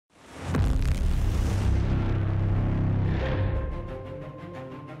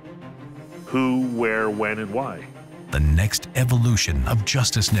Who, where, when, and why. The next evolution of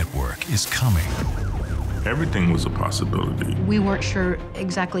Justice Network is coming. Everything was a possibility. We weren't sure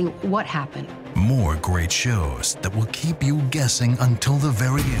exactly what happened. More great shows that will keep you guessing until the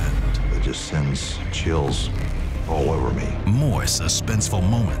very end. It just sends chills all over me. More suspenseful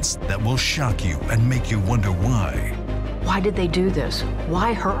moments that will shock you and make you wonder why. Why did they do this?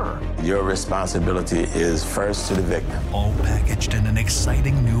 Why her? Your responsibility is first to the victim. All packaged in an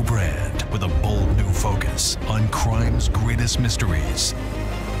exciting new brand with a bold new focus on crime's greatest mysteries.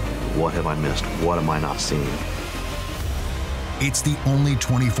 What have I missed? What am I not seeing? It's the only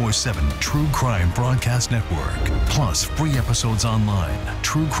 24/7 true crime broadcast network. Plus free episodes online,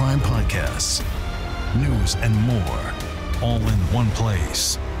 true crime podcasts, news, and more. All in one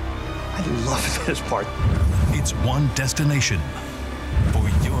place. I love this part. It's one destination for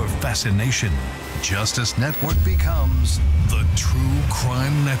your fascination. Justice Network becomes the True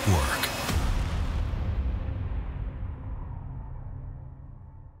Crime Network.